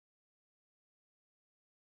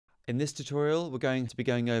In this tutorial, we're going to be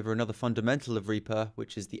going over another fundamental of Reaper,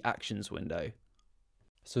 which is the Actions window.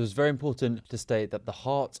 So it's very important to state that the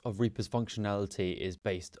heart of Reaper's functionality is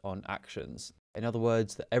based on actions. In other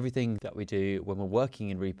words, that everything that we do when we're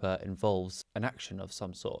working in Reaper involves an action of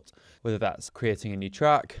some sort, whether that's creating a new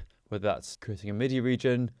track, whether that's creating a MIDI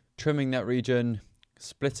region, trimming that region,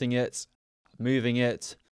 splitting it, moving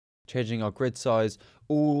it, changing our grid size.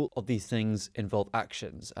 All of these things involve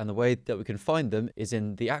actions, and the way that we can find them is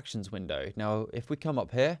in the Actions window. Now, if we come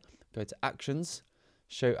up here, go to Actions,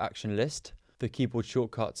 Show Action List, the keyboard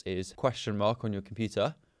shortcut is question mark on your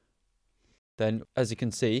computer. Then, as you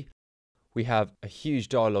can see, we have a huge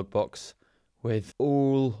dialog box with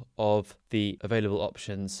all of the available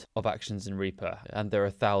options of actions in Reaper, and there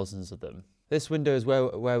are thousands of them. This window is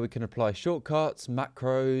where we can apply shortcuts,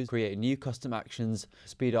 macros, create new custom actions,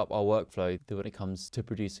 speed up our workflow when it comes to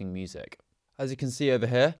producing music. As you can see over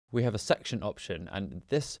here, we have a section option, and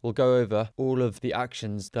this will go over all of the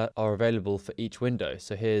actions that are available for each window.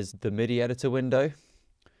 So here's the MIDI editor window,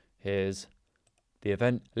 here's the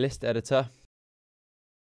event list editor,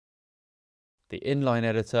 the inline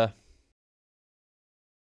editor,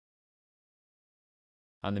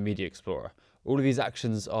 and the media explorer. All of these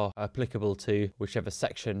actions are applicable to whichever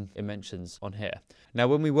section it mentions on here. Now,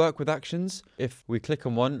 when we work with actions, if we click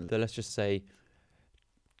on one, then let's just say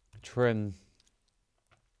trim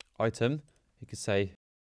item, you could say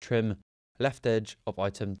trim left edge of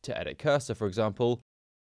item to edit cursor, for example.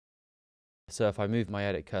 So if I move my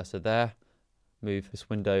edit cursor there, move this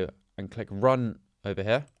window and click run over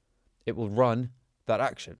here, it will run that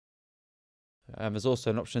action. There's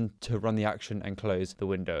also an option to run the action and close the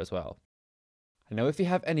window as well. Now, if you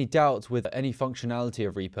have any doubts with any functionality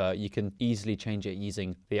of Reaper, you can easily change it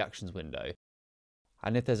using the Actions window.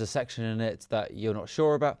 And if there's a section in it that you're not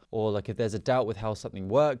sure about, or like if there's a doubt with how something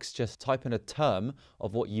works, just type in a term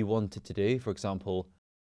of what you want it to do. For example,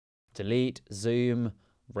 delete, zoom,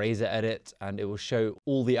 razor edit, and it will show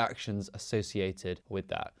all the actions associated with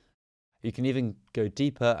that. You can even go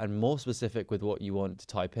deeper and more specific with what you want to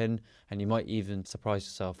type in, and you might even surprise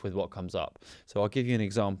yourself with what comes up. So I'll give you an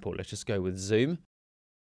example. Let's just go with zoom.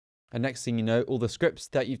 And next thing you know, all the scripts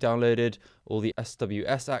that you've downloaded, all the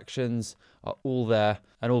SWS actions are all there,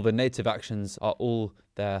 and all the native actions are all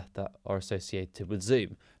there that are associated with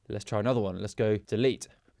zoom. Let's try another one. Let's go delete.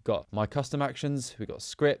 We've got my custom actions, we've got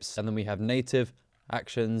scripts, and then we have native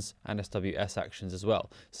actions and SWS actions as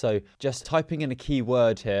well. So just typing in a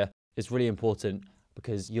keyword here is really important,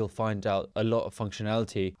 because you'll find out a lot of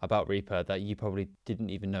functionality about Reaper that you probably didn't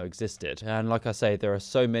even know existed. And like I say, there are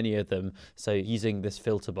so many of them, so using this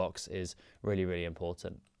filter box is really, really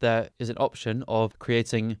important. There is an option of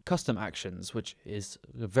creating custom actions, which is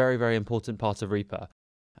a very, very important part of Reaper.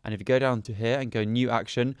 And if you go down to here and go new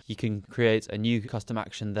action, you can create a new custom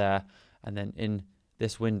action there, and then in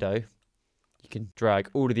this window, you can drag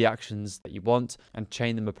all of the actions that you want and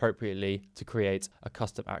chain them appropriately to create a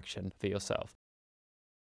custom action for yourself.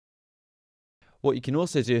 What you can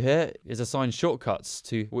also do here is assign shortcuts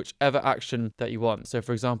to whichever action that you want. So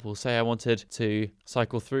for example, say I wanted to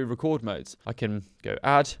cycle through record modes. I can go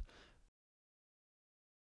add,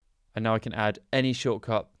 and now I can add any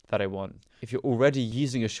shortcut that I want. If you're already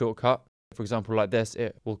using a shortcut, for example, like this,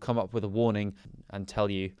 it will come up with a warning and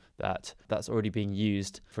tell you that that's already being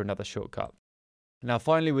used for another shortcut. Now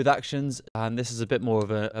finally with actions, and this is a bit more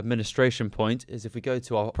of an administration point, is if we go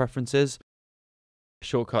to our preferences,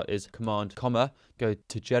 shortcut is Command, go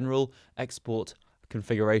to General, Export,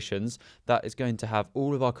 Configurations. That is going to have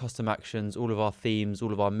all of our custom actions, all of our themes,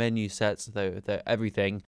 all of our menu sets,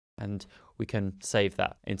 everything, and we can save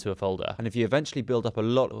that into a folder. And if you eventually build up a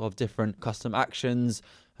lot of different custom actions,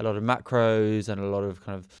 a lot of macros, and a lot of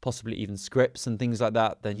kind of possibly even scripts and things like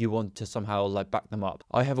that, then you want to somehow like back them up.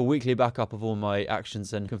 I have a weekly backup of all my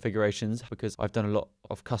actions and configurations because I've done a lot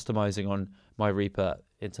of customizing on my Reaper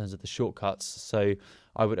in terms of the shortcuts. So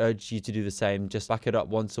I would urge you to do the same. Just back it up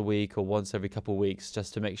once a week or once every couple of weeks,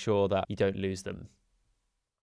 just to make sure that you don't lose them.